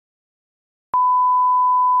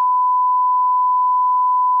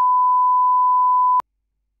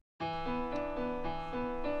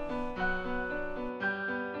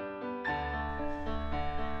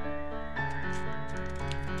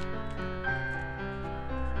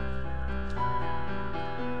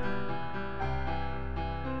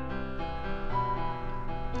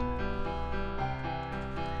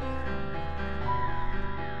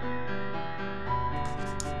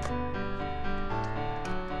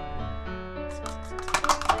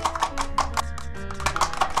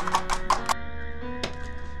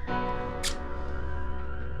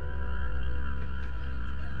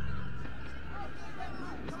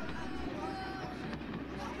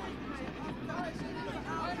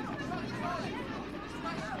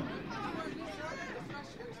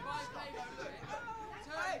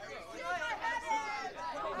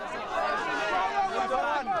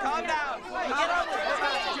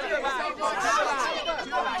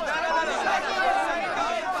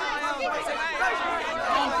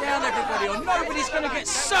everybody or nobody's going to get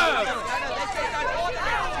served.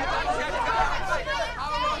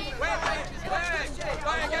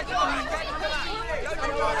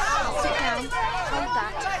 Sit down, hold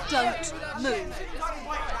that, don't move.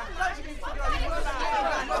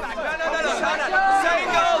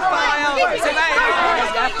 Single file!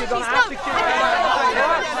 You're going to have to keep it.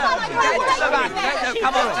 No,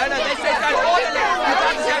 come on. No, this is an orderly.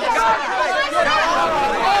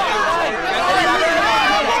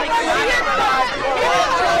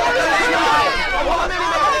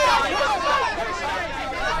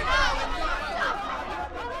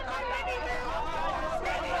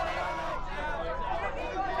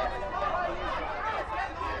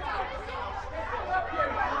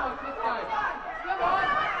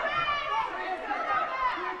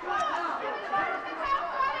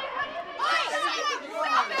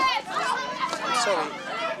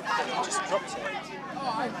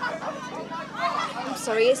 I'm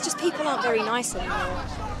sorry, it's just people aren't very nice anymore.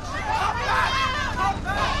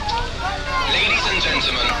 Ladies and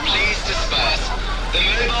gentlemen, please disperse. The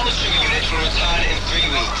mobile sugar unit will return in 3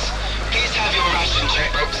 weeks. Please have your ration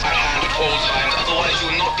checkbooks at hand at all times, otherwise you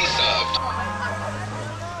will not be served.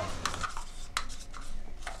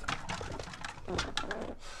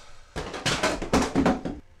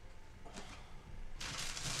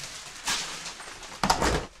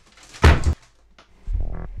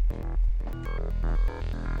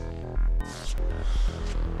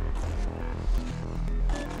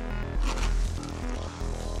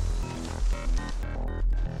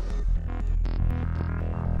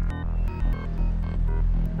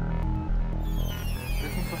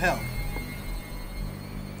 Help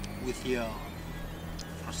with your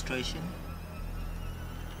frustration?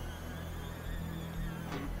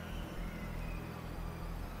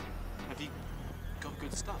 Have you got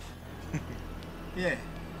good stuff? Yeah,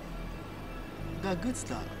 got good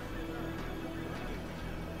stuff.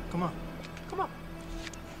 Come on, come on.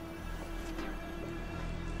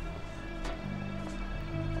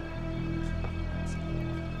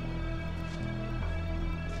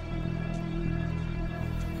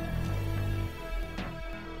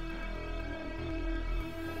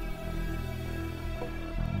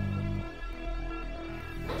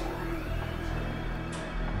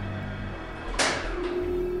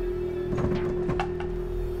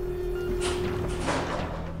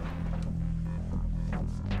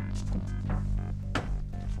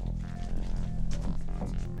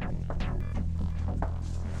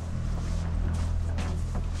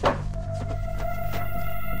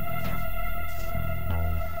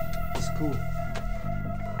 Cool.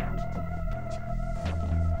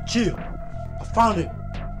 Chill. I found it.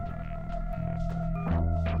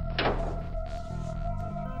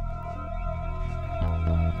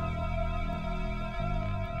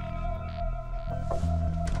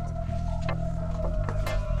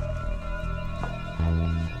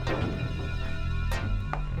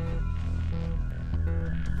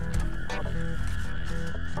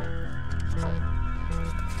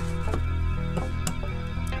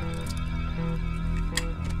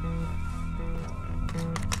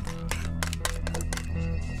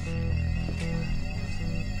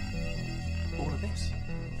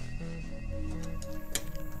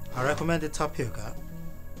 I recommend the tapioca.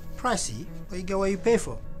 Pricey, but you get what you pay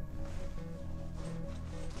for.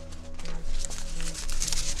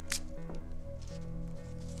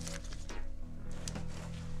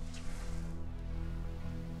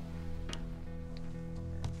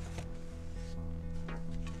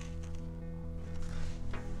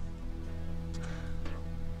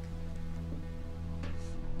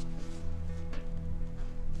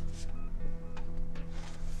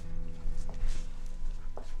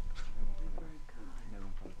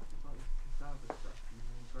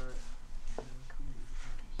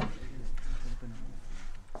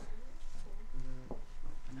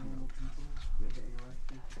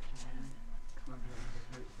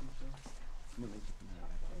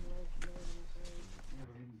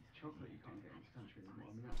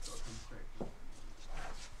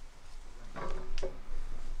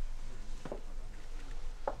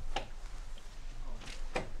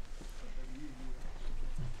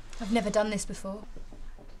 I've never done this before.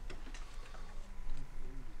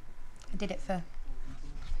 I did it for...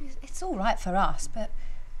 It's all right for us, but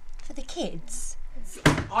for the kids...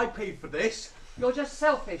 I paid for this. You're just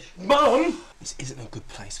selfish. Mum! This isn't a good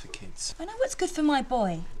place for kids. I know what's good for my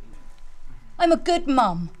boy. I'm a good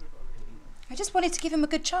mum. I just wanted to give him a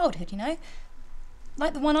good childhood, you know?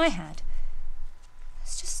 Like the one I had.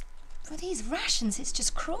 It's just... For these rations, it's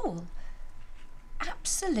just cruel.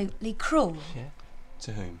 Absolutely cruel. Yeah?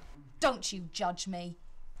 To whom? Don't you judge me.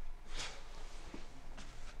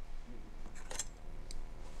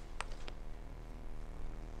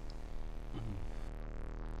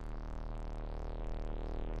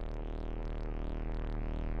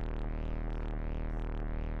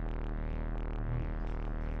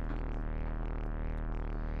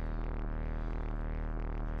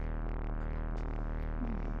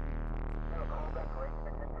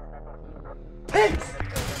 Pigs!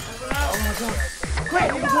 Oh my God! Quick!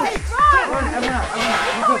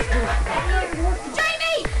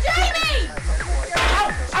 Jamie! Jamie! Ow!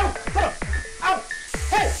 Ow! Hold on! Ow!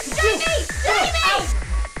 Hey! Jamie! Jamie!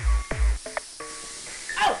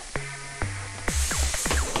 Ow!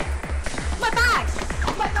 My bag!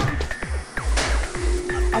 My bag!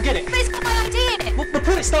 I'll get it. But it's got my ID in it. We'll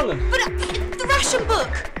put it stolen. But the ration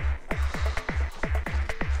book.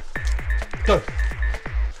 Go.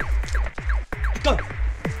 Go.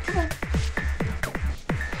 Come on.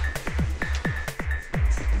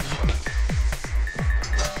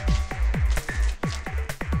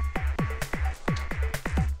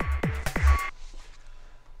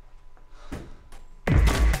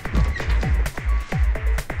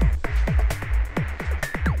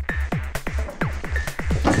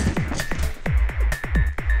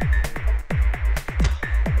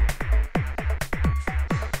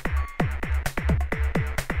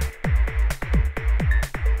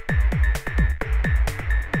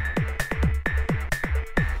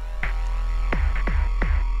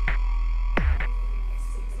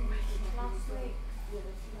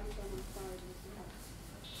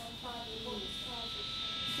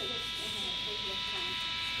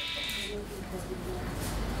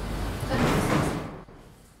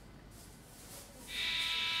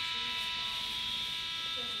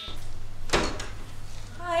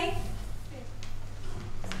 Hi.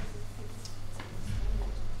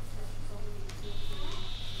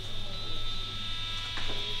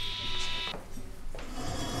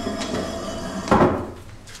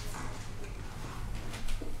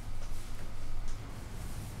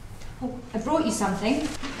 Oh, I brought you something.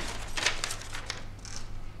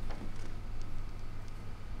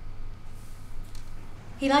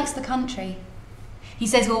 He likes the country. He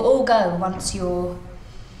says we'll all go once you're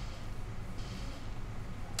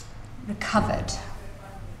recovered.